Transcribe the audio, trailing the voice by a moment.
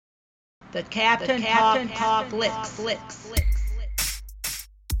The Captain Talk Flicks.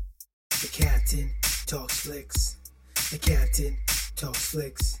 The Captain talks flicks. The Captain talks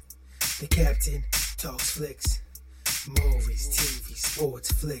flicks. The Captain talks flicks. Movies, TV,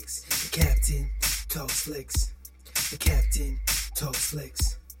 sports, flicks. The Captain talks flicks. The Captain talks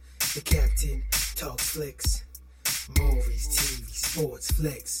flicks. The Captain talks flicks. Movies, TV, sports,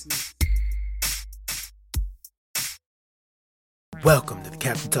 flicks. Welcome to the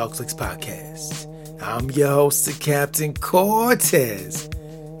Captain Talks Flicks podcast. I'm your host, the Captain Cortez,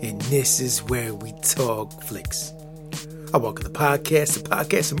 and this is where we talk flicks. I welcome the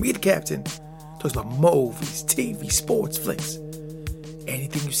podcast from me, the Captain, talks about movies, TV, sports, flicks.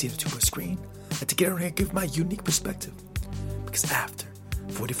 Anything you see on the tube or screen, I like to get on here and give my unique perspective. Because after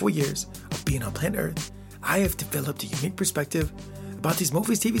 44 years of being on planet Earth, I have developed a unique perspective about these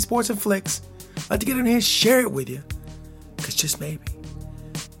movies, TV, sports, and flicks. I like to get on here and share it with you. Because just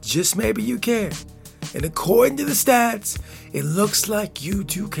maybe you care. And according to the stats, it looks like you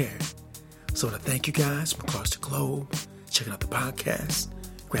do care. So I want to thank you guys from across the globe, checking out the podcast.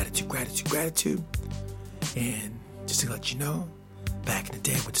 Gratitude. And just to let you know, back in the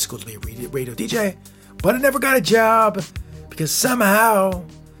day I went to school to be a radio DJ, but I never got a job because somehow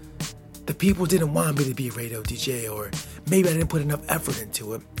the people didn't want me to be a radio DJ, or maybe I didn't put enough effort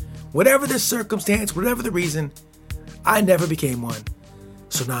into it. Whatever the circumstance, whatever the reason, I never became one.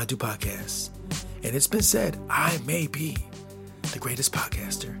 So now I do podcasts. And it's been said, I may be the greatest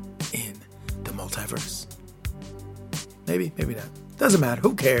podcaster in the multiverse. Maybe not. Doesn't matter.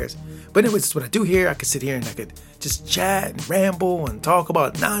 Who cares? But anyways, it's what I do here. I could sit here and I could just chat and ramble and talk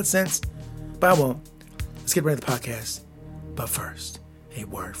about nonsense. But I won't. Let's get ready to the podcast. But first, a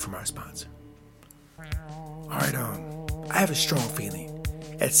word from our sponsor. Alright, I have a strong feeling.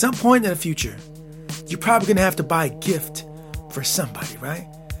 At some point in the future, you're probably going to have to buy a gift for somebody, right?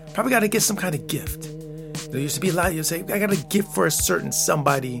 Probably got to get some kind of gift. There used to be a lot, you'd say, I got a gift for a certain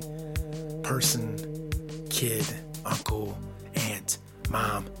somebody, person, kid, uncle, aunt,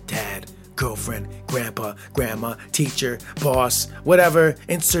 mom, dad, girlfriend, grandpa, grandma, teacher, boss, whatever.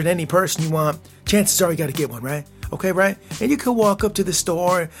 Insert any person you want. Chances are you got to get one, right? Okay, right? And you could walk up to the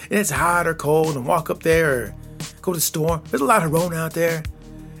store, and it's hot or cold, and walk up there or go to the store. There's a lot of Rona out there.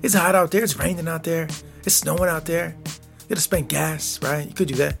 It's hot out there. It's raining out there. It's snowing out there. You got to spend gas, right? You could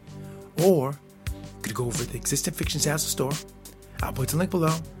do that. Or you could go over to the Existing Fictions Zazzle store. I'll put the link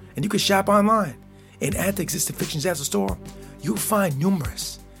below. And you can shop online. And at the Existing Fictions Zazzle store, you'll find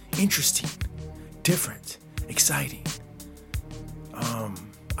numerous, interesting, different, exciting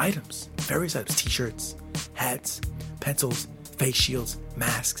items. Various items. T-shirts, hats, pencils, face shields,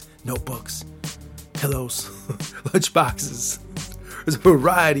 masks, notebooks, pillows, lunch boxes. There's a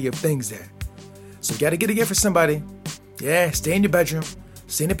variety of things there. So you got to get a gift for somebody. Yeah, stay in your bedroom.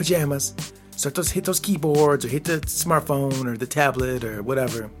 Stay in your pajamas. Hit those keyboards or hit the smartphone or the tablet or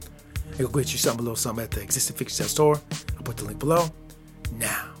whatever. And go get you a little something at the Existing Fictions store. I'll put the link below.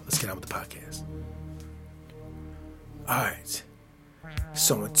 Now, let's get on with the podcast. All right.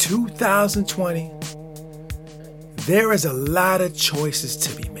 So in 2020, there is a lot of choices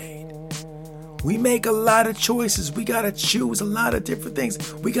to be made. We make a lot of choices. We got to choose a lot of different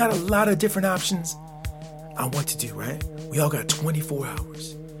things. We got a lot of different options on what to do, right? We all got 24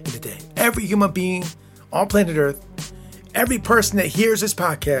 hours in a day. Every human being on planet Earth, every person that hears this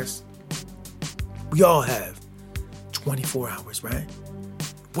podcast, we all have 24 hours, right?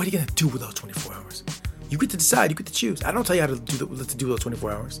 What are you going to do with those 24 hours? You get to decide. You get to choose. I don't tell you how to do what to do with those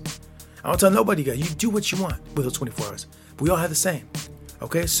 24 hours. I don't tell nobody. You do what you want with those 24 hours. But we all have the same.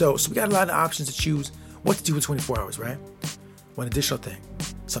 Okay, so we got a lot of options to choose what to do with 24 hours, right? One additional thing.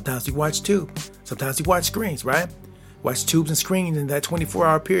 Sometimes we watch tube. Sometimes we watch screens, right? Watch tubes and screens in that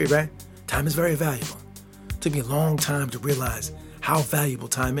 24-hour period, right? Time is very valuable. It took me a long time to realize how valuable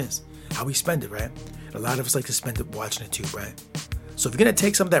time is, how we spend it, right? And a lot of us like to spend it watching a tube, right? So if you're going to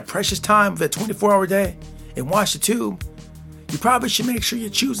take some of that precious time of that 24-hour day and watch the tube, you probably should make sure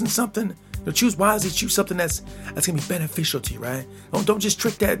you're choosing something. Choose wisely. Choose something that's going to be beneficial to you, right? Don't just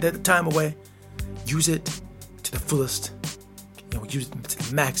trick that time away. Use it to the fullest. Use it to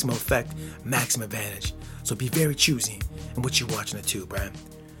the maximum effect, maximum advantage. So be very choosy in what you watch on the tube, right?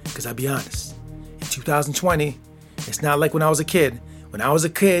 Because I'll be honest, in 2020, it's not like when I was a kid. When I was a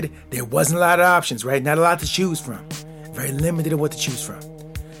kid, there wasn't a lot of options, right? Not a lot to choose from. Very limited in what to choose from.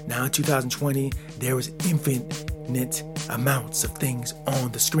 Now in 2020, there is infinite amounts of things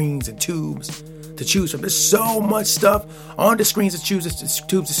on the screens and tubes to choose from. There's so much stuff on the screens to choose,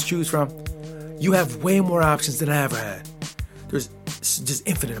 tubes to choose from. You have way more options than I ever had. There's just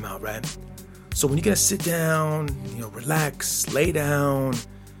infinite amount, right? So when you're gonna sit down, relax, lay down,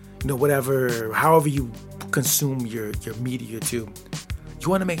 whatever, however you consume your media too, you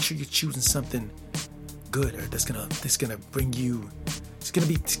want to make sure you're choosing something good or that's gonna bring you. It's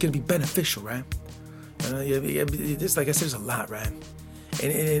gonna be beneficial, right? It's like I said, there's a lot, right?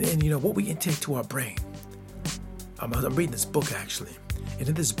 And what we intake to our brain. I'm reading this book actually, and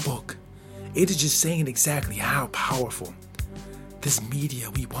in this book, it is just saying exactly how powerful this media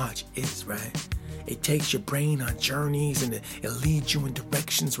we watch is, right? It takes your brain on journeys and it leads you in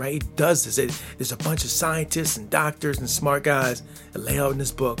directions, right? It does this. There's a bunch of scientists and doctors and smart guys that lay out in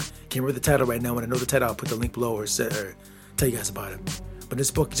this book. Can't read the title right now. When I know the title, I'll put the link below or tell you guys about it. But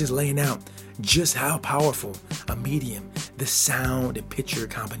this book is just laying out just how powerful a medium, the sound and picture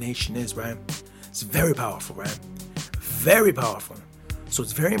combination is, right? It's very powerful, right? Very powerful. So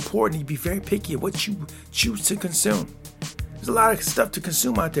it's very important you be very picky at what you choose to consume. There's a lot of stuff to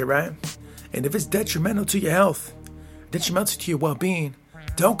consume out there, right? And if it's detrimental to your health, detrimental to your well-being,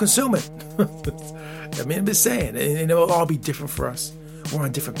 don't consume it. I mean, I'm just saying, and it will all be different for us. We're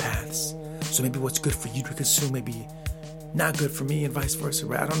on different paths. So maybe what's good for you to consume may be not good for me and vice versa,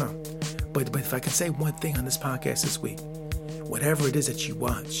 right? I don't know. But if I can say one thing on this podcast this week, whatever it is that you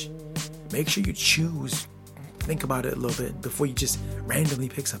watch, make sure you choose, think about it a little bit before you just randomly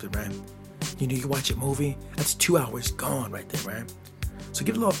pick something, right? You watch a movie, that's 2 hours gone right there, right? So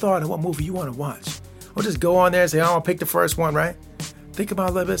give a little thought on what movie you want to watch. Or just go on there and say, I want to pick the first one, right? Think about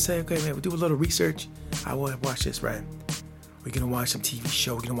it a little bit, say, okay, man, we'll do a little research. I want to watch this, right? We're going to watch some TV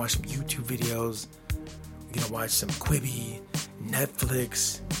show. We're going to watch some YouTube videos. We're going to watch some Quibi,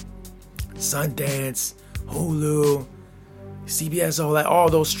 Netflix, Sundance, Hulu, CBS, all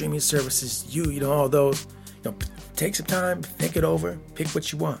those streaming services, all those. Take some time, think it over, pick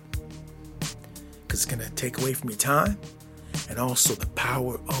what you want. Because it's going to take away from your time. And also the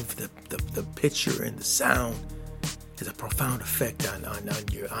power of the picture and the sound has a profound effect on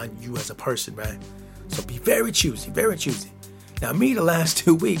you as a person, right? So be very choosy, very choosy. Now me, the last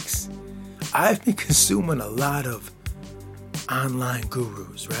 2 weeks, I've been consuming a lot of online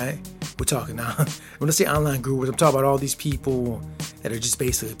gurus, right? We're talking now, when I say online gurus, I'm talking about all these people that are just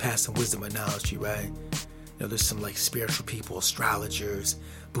basically passing wisdom and knowledge to you, right? There's some like spiritual people, astrologers,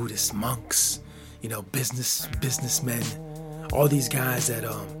 Buddhist monks, businessmen, all these guys that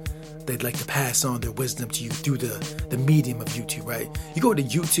they'd like to pass on their wisdom to you through the medium of YouTube, right? You go to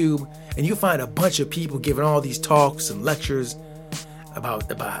YouTube and you find a bunch of people giving all these talks and lectures about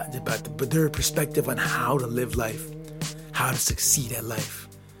their perspective on how to live life, how to succeed at life,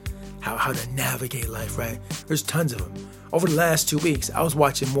 how to navigate life, right? There's tons of them. Over the last 2 weeks, I was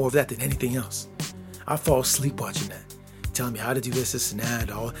watching more of that than anything else. I fall asleep watching that, telling me how to do this and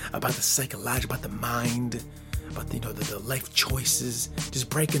that, all about the psychology, about the mind, about the life choices, just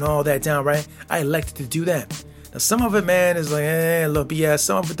breaking all that down, right? I elected to do that. Now some of it, man, is like a little BS.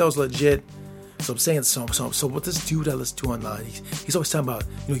 Some of it though is legit. So I'm saying so what this dude that let's do online, he's always talking about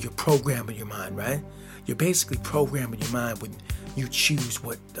you're programming your mind, right? You're basically programming your mind when you choose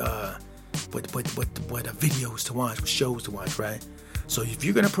what videos to watch, what shows to watch, right? So if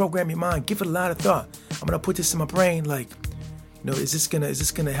you're gonna program your mind, give it a lot of thought. I'm gonna put this in my brain, like, is this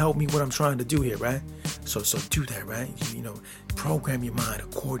gonna help me what I'm trying to do here, right? So do that, right? Program your mind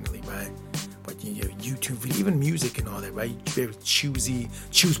accordingly, right? But YouTube video, even music and all that, right? You're very choosy,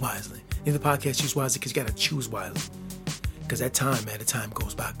 choose wisely. In the podcast, choose wisely because you gotta choose wisely. Because the time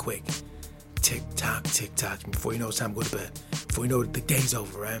goes by quick. Tick tock, before you know it's time to go to bed. Before you know the day's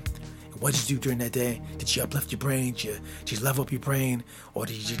over, right? What did you do during that day? Did you uplift your brain? Did you level up your brain? Or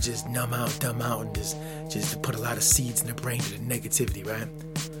did you just dumb out, and just put a lot of seeds in the brain to the negativity, right?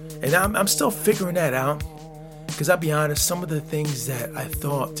 And I'm still figuring that out. Because I'll be honest, some of the things that I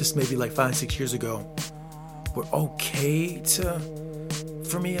thought just maybe like 5-6 years ago were okay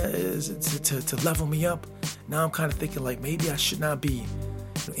for me to level me up. Now I'm kind of thinking like maybe I should not be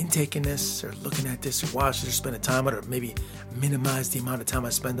intaking this or looking at this or watching or spending time on it, or maybe minimize the amount of time I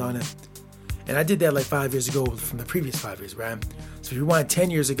spend on it. And I did that like 5 years ago from the previous 5 years, right? So if you rewind 10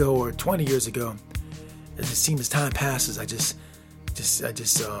 years ago or 20 years ago, it just seems as time passes, I just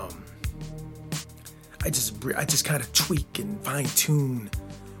kind of tweak and fine tune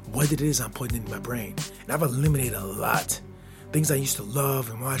what it is I'm putting in my brain. And I've eliminated a lot. Things I used to love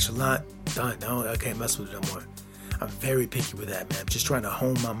and watch a lot, done. No, I can't mess with it no more. I'm very picky with that, man. I'm just trying to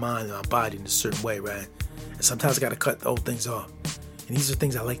hone my mind and my body in a certain way, right? And sometimes I got to cut the old things off. And these are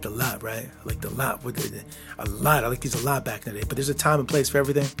things I liked a lot, right? I liked a lot. I liked these a lot back in the day. But there's a time and place for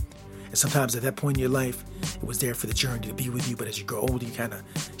everything. And sometimes at that point in your life, it was there for the journey to be with you. But as you grow older, you kind of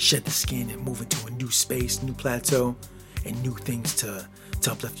shed the skin and move into a new space, new plateau, and new things to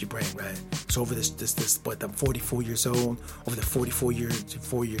to uplift your brain, right? So over this, I'm 44 years old. Over the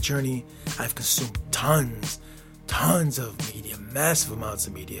 4-year journey, I've consumed tons of media, massive amounts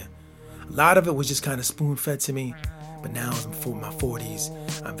of media. A lot of it was just kind of spoon-fed to me. But now as I'm in my 40s,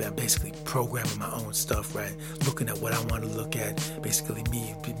 I'm basically programming my own stuff, right? Looking at what I want to look at. Basically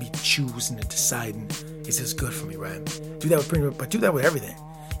me choosing and deciding, is this good for me, right? Do that with everything.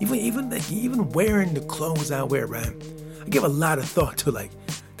 Even wearing the clothes I wear, right? I give a lot of thought to like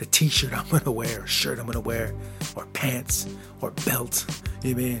the t-shirt I'm gonna wear, or shirt I'm gonna wear, or pants, or belt.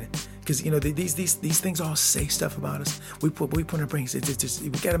 You know what I mean? Because these things all say stuff about us. We put in our brains. We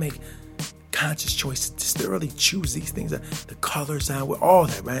gotta make conscious choices. Just thoroughly choose these things. The colors I wear, all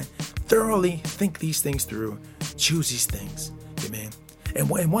that, right? Thoroughly think these things through. Choose these things. You know what I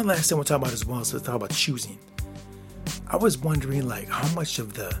mean? And one last thing we'll talk about as well. So let's talk about choosing. I was wondering, like, how much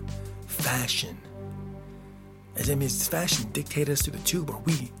of the fashion, is fashion dictated us through the tube, or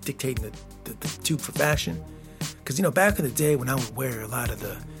we dictating the tube for fashion? Because, back in the day when I would wear a lot of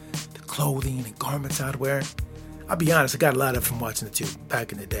the clothing and garments I'd wear, I'll be honest, I got a lot of it from watching the tube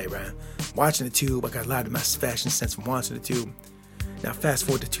back in the day, right? Watching the tube, I got a lot of my fashion sense from watching the tube. Now, fast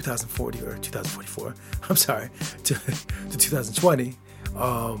forward to 2044, I'm sorry, to 2020.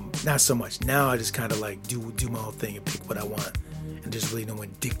 Not so much. Now I just kind of like do my own thing and pick what I want, and there's really no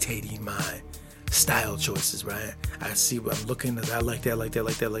one dictating my style choices, right? I see what I'm looking at. I like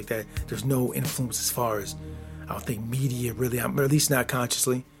that. There's no influence as far as, I don't think media really, or at least not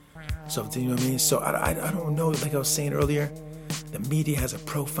consciously. So, you know what I mean? So I don't know, like I was saying earlier, the media has a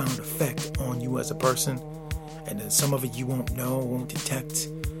profound effect on you as a person, and then some of it you won't know, won't detect.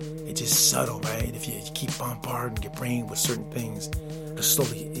 It's just subtle, right? If you keep bombarding your brain with certain things, it'll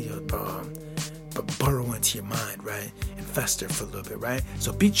slowly burrow into your mind, right? And fester for a little bit, right?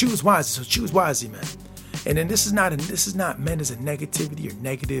 So choose wisely. So choose wisely, man. And then this is not meant as a negativity or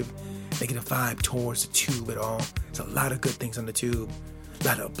negative vibe towards the tube at all. There's a lot of good things on the tube, a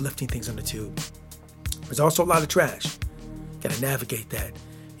lot of uplifting things on the tube. There's also a lot of trash. Got to navigate that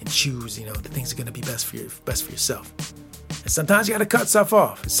and choose, the things that are going to be best for yourself. And sometimes you got to cut stuff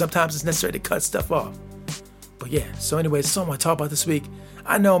off. Sometimes it's necessary to cut stuff off. But yeah, so anyways, that's all I want to talk about this week.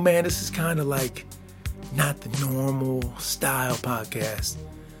 I know, man, this is kind of like not the normal style podcast.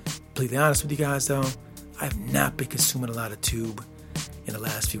 Completely honest with you guys, though, I have not been consuming a lot of tube in the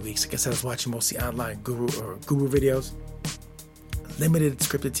last few weeks. Like I said, I was watching mostly online guru videos, limited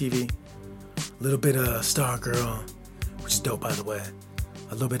scripted TV, a little bit of Stargirl, which is dope, by the way,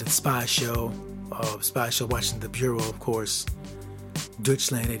 a little bit of Spy Show, watching The Bureau, of course,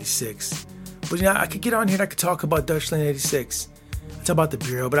 Deutschland 86. But I could get on here and I could talk about Deutschland 86. I talk about The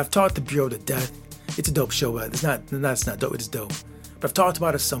Bureau, but I've talked The Bureau to death. It's a dope show, but it's not dope. It is dope. But I've talked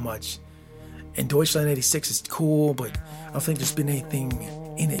about it so much. And Deutschland 86 is cool, but I don't think there's been anything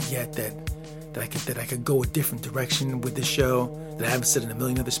in it yet that I could go a different direction with this show that I haven't said in a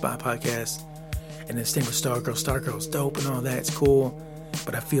million other spot podcasts. And then same with Stargirl. Stargirl's dope and all that. It's cool.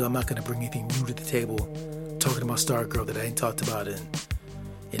 But I feel I'm not going to bring anything new to the table talking about Stargirl that I ain't talked about in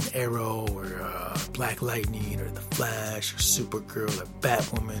Arrow or Black Lightning or The Flash or Supergirl or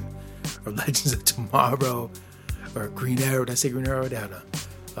Batwoman or Legends of Tomorrow or Green Arrow. Did I say Green Arrow? I don't know.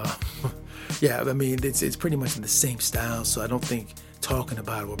 Yeah, I mean, it's pretty much in the same style, so I don't think talking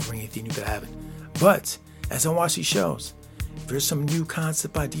about it will bring anything new that I haven't. But as I watch these shows, if there's some new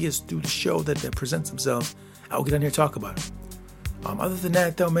concept ideas through the show that present themselves, I'll get on here and talk about it. Other than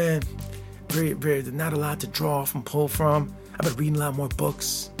that, though, man, there's not a lot to draw from, pull from. I've been reading a lot more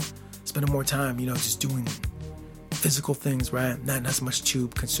books, spending more time, just doing physical things, right? Not so much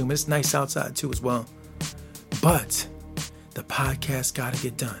tube consuming. It's nice outside, too, as well. But the podcast got to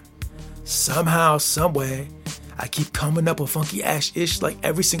get done. Somehow, some way, I keep coming up with funky ash-ish like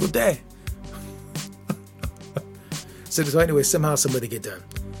every single day. So anyway, somehow, some way to get done.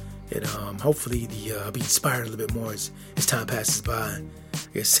 And hopefully I'll be inspired a little bit more as time passes by.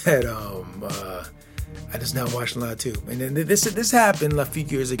 Like I said, I just now watching a lot too. And then this happened a few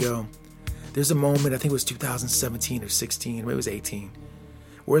years ago. There's a moment, I think it was 2017 or 16, maybe it was 18,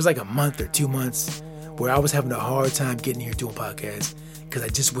 where it was like a month or 2 months where I was having a hard time getting here doing podcasts because I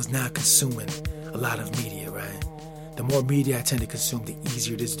just was not consuming a lot of media, right? The more media I tend to consume, the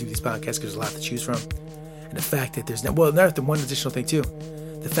easier it is to do these podcasts because there's a lot to choose from. And the fact that there's one additional thing too.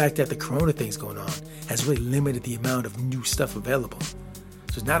 The fact that the corona thing's going on has really limited the amount of new stuff available. So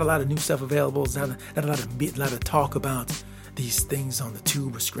there's not a lot of new stuff available. There's not a lot of talk about these things on the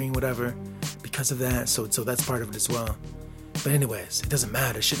tube or screen, whatever, because of that. So that's part of it as well. But anyways, it doesn't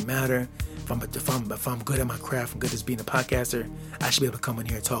matter. It shouldn't matter. If I'm good at my craft, I'm good at being a podcaster, I should be able to come in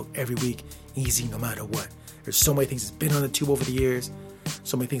here and talk every week, easy, no matter what. There's so many things that's been on the tube over the years.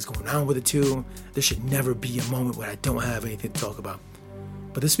 So many things going on with it too. There should never be a moment where I don't have anything to talk about.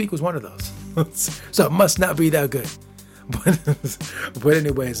 But this week was one of those. So it must not be that good. But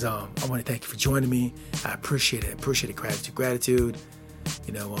anyways, I want to thank you for joining me. I appreciate it. Gratitude.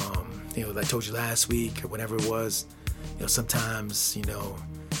 Like I told you last week or whenever it was, sometimes,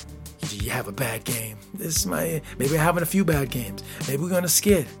 you have a bad game. Maybe we're having a few bad games. Maybe we're going to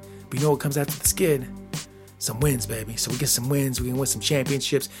skid. But you know what comes after the skid? Some wins, baby. So we get some wins. We can win some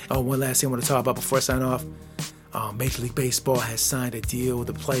championships. Oh, one last thing I want to talk about before I sign off. Major League Baseball has signed a deal with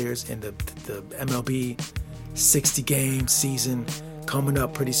the players in the MLB 60-game season coming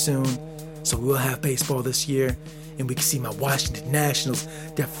up pretty soon. So we will have baseball this year, and we can see my Washington Nationals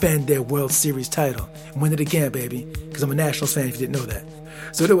defend their World Series title and win it again, baby, because I'm a Nationals fan if you didn't know that.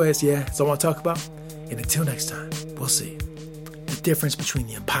 So anyways, that's all I want to talk about. And until next time, we'll see. The difference between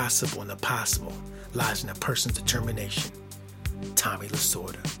the impossible and the possible lies in a person's determination. Tommy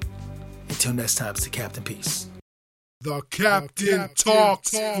Lasorda. Until next time, it's the Captain Peace. The Captain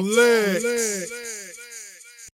Talks Flicks.